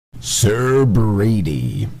Sir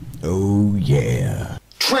Brady. Oh yeah.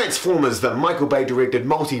 Transformers, the Michael Bay directed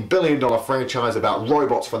multi-billion-dollar franchise about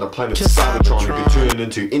robots from the planet Cybertron who can turn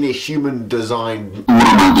into any human design.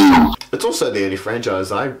 It's also the only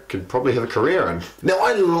franchise I could probably have a career in. Now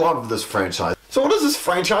I love this franchise. So what is this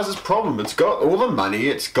franchise's problem? It's got all the money,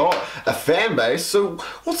 it's got a fan base, so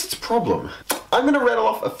what's its problem? I'm going to rattle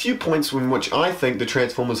off a few points in which I think the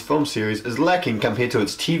Transformers film series is lacking compared to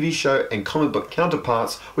its TV show and comic book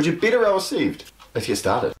counterparts, which are better well received. Let's get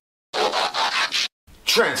started.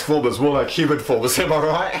 Transformers more like human forms, am I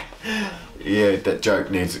right? Yeah, that joke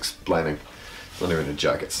needs explaining. It's not even a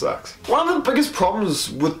joke, it sucks. One of the biggest problems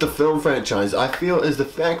with the film franchise, I feel, is the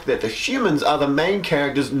fact that the humans are the main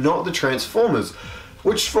characters, not the Transformers.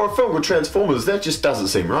 Which, for a film with Transformers, that just doesn't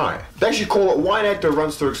seem right. They should call it White Actor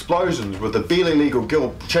Runs Through Explosions with a barely legal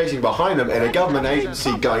girl chasing behind them and a government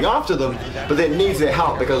agency going after them, but that needs their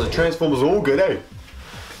help because the Transformers are all good, eh?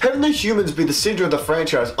 Having the humans be the centre of the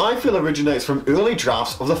franchise, I feel originates from early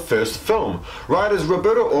drafts of the first film. Writers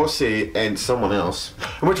Roberto Orci and someone else,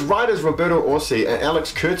 in which writers Roberto Orci and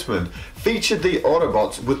Alex Kurtzman featured the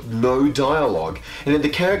Autobots with no dialogue, and had the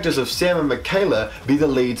characters of Sam and Michaela be the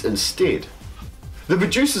leads instead. The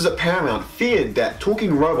producers at Paramount feared that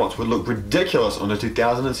talking robots would look ridiculous on a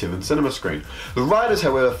 2007 cinema screen. The writers,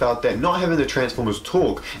 however, felt that not having the Transformers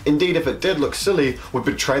talk, indeed if it did look silly, would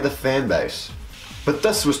betray the fan base. But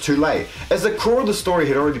this was too late. As the core of the story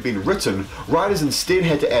had already been written, writers instead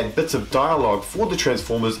had to add bits of dialogue for the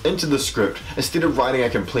Transformers into the script instead of writing a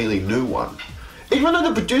completely new one. Even though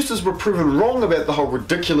the producers were proven wrong about the whole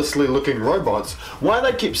ridiculously looking robots, why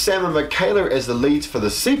they kept Sam and Michaela as the leads for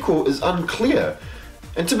the sequel is unclear.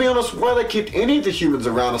 And to be honest, why they kept any of the humans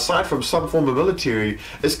around aside from some form of military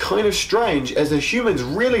is kind of strange, as the humans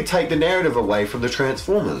really take the narrative away from the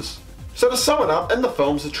Transformers. So to sum it up, in the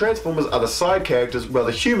films the Transformers are the side characters while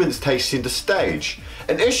the humans take centre stage.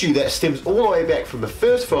 An issue that stems all the way back from the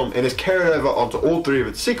first film and is carried over onto all three of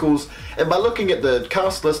its sequels, and by looking at the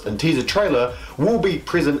cast list and teaser trailer, will be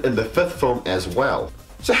present in the fifth film as well.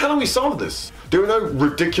 So how do we solve this? There are no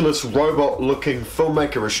ridiculous robot looking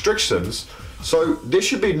filmmaker restrictions, so there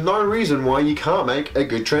should be no reason why you can't make a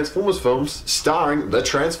good Transformers films starring the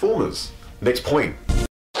Transformers. Next point.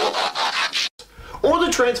 All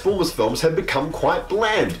the Transformers films have become quite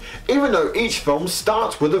bland, even though each film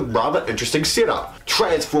starts with a rather interesting setup.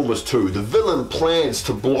 Transformers 2, the villain plans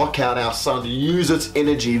to block out our sun to use its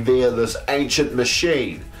energy via this ancient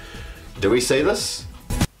machine. Do we see this?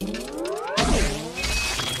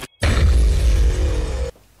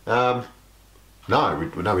 No,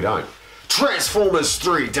 we don't. Transformers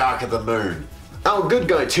 3, Dark of the Moon. Our good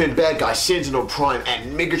guy turned bad guy Sentinel Prime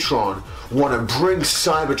and Megatron want to bring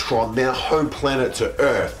Cybertron, their home planet, to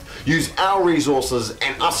Earth, use our resources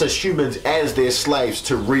and us as humans as their slaves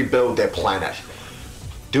to rebuild their planet.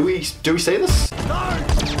 Do we see this? No!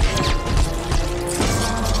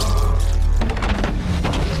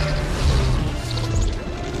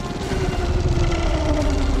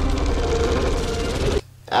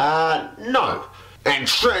 No. And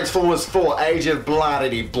Transformers 4, Age of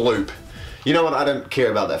Bloodity Bloop. You know what, I don't care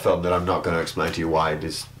about that film, that I'm not going to explain to you why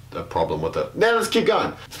there's a problem with it. Now let's keep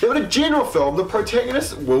going. Now in a general film, the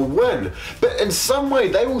protagonist will win, but in some way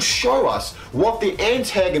they will show us what the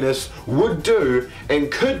antagonist would do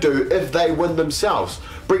and could do if they win themselves,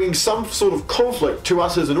 bringing some sort of conflict to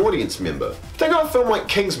us as an audience member. Think of a film like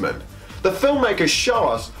Kingsman. The filmmakers show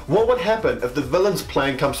us what would happen if the villain's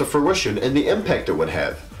plan comes to fruition and the impact it would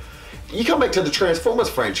have. You come back to the Transformers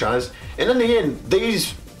franchise, and in the end,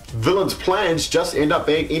 these villains' plans just end up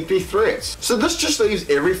being empty threats. So this just leaves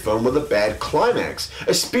every film with a bad climax,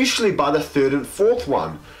 especially by the third and fourth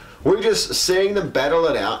one. We're just seeing them battle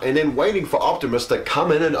it out and then waiting for Optimus to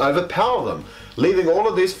come in and overpower them, leaving all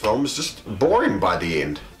of these films just boring by the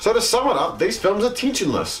end. So to sum it up, these films are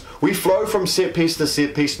tensionless. We flow from set piece to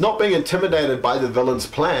set piece, not being intimidated by the villain's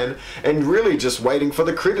plan, and really just waiting for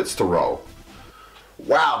the credits to roll.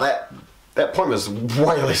 Wow, that point was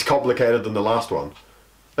way less complicated than the last one.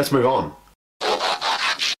 Let's move on.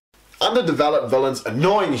 Underdeveloped villains,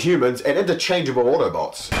 annoying humans, and interchangeable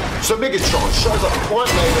Autobots. So Megatron shows up quite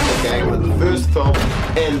late in the game in the first film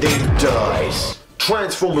and then dies.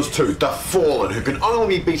 Transformers 2, The Fallen, who can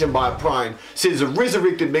only be beaten by a Prime, sends a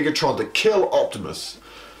resurrected Megatron to kill Optimus.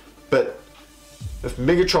 But if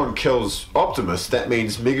Megatron kills Optimus, that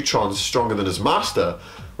means Megatron's stronger than his master,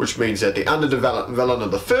 which means that the underdeveloped villain of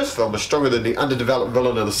the first film is stronger than the underdeveloped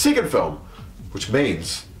villain of the second film, which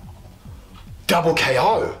means double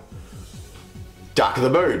KO. Dark of the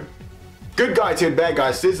Moon. Good guy turned bad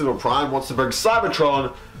guy Sentinel Prime wants to bring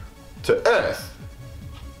Cybertron to Earth.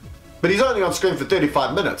 but he's only on screen for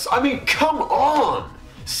 35 minutes. I mean, come on!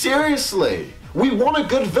 Seriously! We want a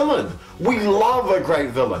good villain. We love a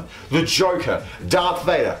great villain. The Joker, Darth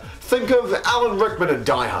Vader. Think of Alan Rickman in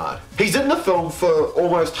Die Hard. He's in the film for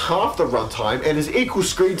almost half the runtime and has equal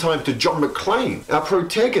screen time to John McClane, our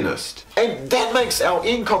protagonist. And that makes our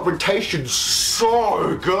end confrontation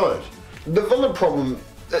so good. The villain problem,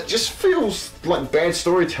 it just feels like bad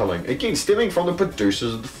storytelling, again stemming from the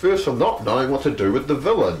producers of the first film not knowing what to do with the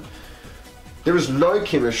villain. There is no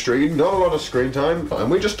chemistry, not a lot of screen time, and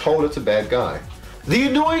we're just told it's a bad guy. The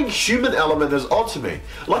annoying human element is odd to me.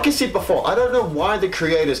 Like I said before, I don't know why the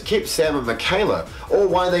creators kept Sam and Michaela, or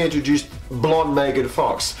why they introduced blonde Megan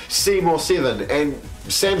Fox, Seymour Seven, and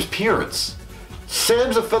Sam's parents.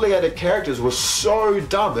 Sam's affiliated characters were so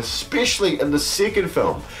dumb, especially in the second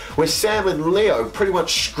film, where Sam and Leo pretty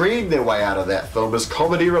much screamed their way out of that film as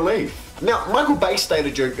comedy relief. Now, Michael Bay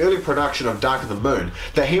stated during early production of Dark of the Moon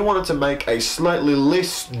that he wanted to make a slightly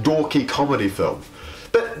less dorky comedy film.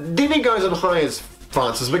 But then he goes and hires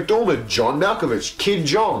Frances McDormand, John Malkovich, Ken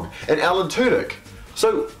Jeong, and Alan Tudyk.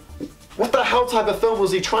 So, what the hell type of film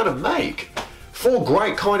was he trying to make? 4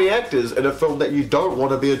 great comedy actors in a film that you don't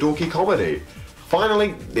want to be a dorky comedy.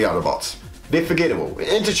 Finally, the Autobots. They're forgettable,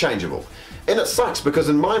 interchangeable. And it sucks because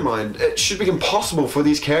in my mind, it should be impossible for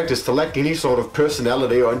these characters to lack any sort of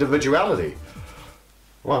personality or individuality.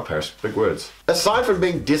 Wow, Paris, big words. Aside from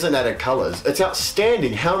being designated colours, it's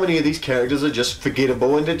outstanding how many of these characters are just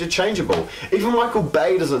forgettable and interchangeable. Even Michael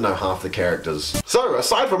Bay doesn't know half the characters. So,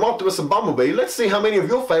 aside from Optimus and Bumblebee, let's see how many of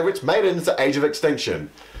your favourites made it into Age of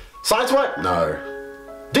Extinction. Sideswipe? No.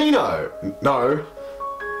 Dino? No.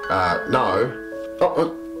 No.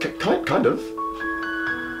 Oh, kind of.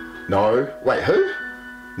 No. Wait, who?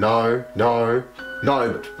 No, no,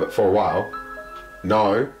 no, but for a while.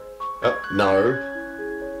 No. No.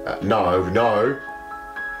 No, no.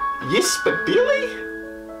 Yes, but barely?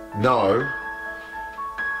 No.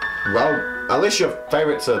 Well, unless your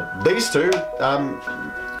favourites are these two,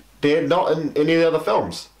 they're not in any of the other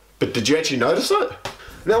films. But did you actually notice it?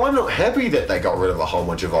 Now, I'm not happy that they got rid of a whole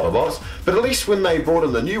bunch of Autobots, but at least when they brought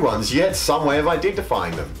in the new ones, you had some way of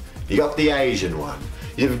identifying them. You got the Asian one,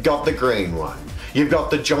 you've got the green one, you've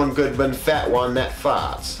got the John Goodman fat one that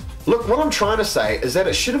farts. Look, what I'm trying to say is that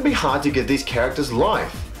it shouldn't be hard to give these characters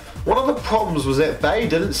life. One of the problems was that Bay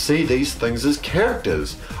didn't see these things as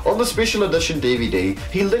characters. On the special edition DVD,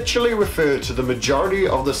 he literally referred to the majority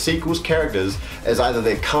of the sequel's characters as either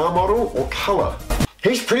their car model or colour.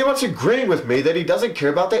 He's pretty much agreeing with me that he doesn't care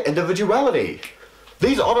about their individuality.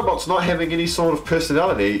 These Autobots not having any sort of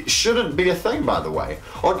personality shouldn't be a thing, by the way.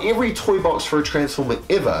 On every toy box for a Transformer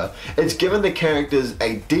ever, it's given the characters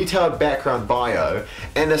a detailed background bio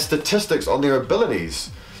and the statistics on their abilities.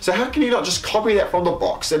 So how can you not just copy that from the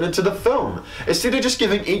box and into the film, instead of just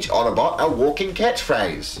giving each Autobot a walking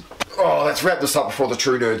catchphrase? Oh, let's wrap this up before the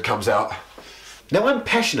true nerd comes out. Now, I'm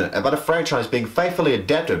passionate about a franchise being faithfully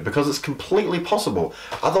adapted because it's completely possible.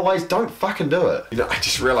 Otherwise, don't fucking do it. You know, I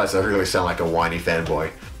just realized I really sound like a whiny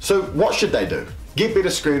fanboy. So what should they do? Get better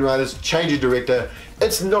screenwriters, change your director.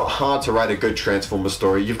 It's not hard to write a good Transformer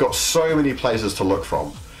story. You've got so many places to look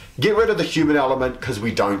from. Get rid of the human element because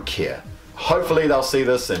we don't care. Hopefully they'll see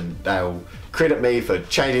this and they'll credit me for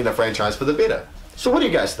changing the franchise for the better. So what do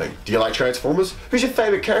you guys think? Do you like Transformers? Who's your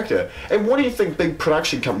favourite character? And what do you think big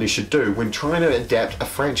production companies should do when trying to adapt a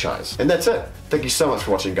franchise? And that's it. Thank you so much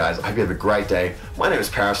for watching, guys. I hope you have a great day. My name is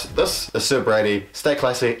Paris. This is Sir Brady. Stay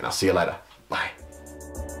classy, and I'll see you later.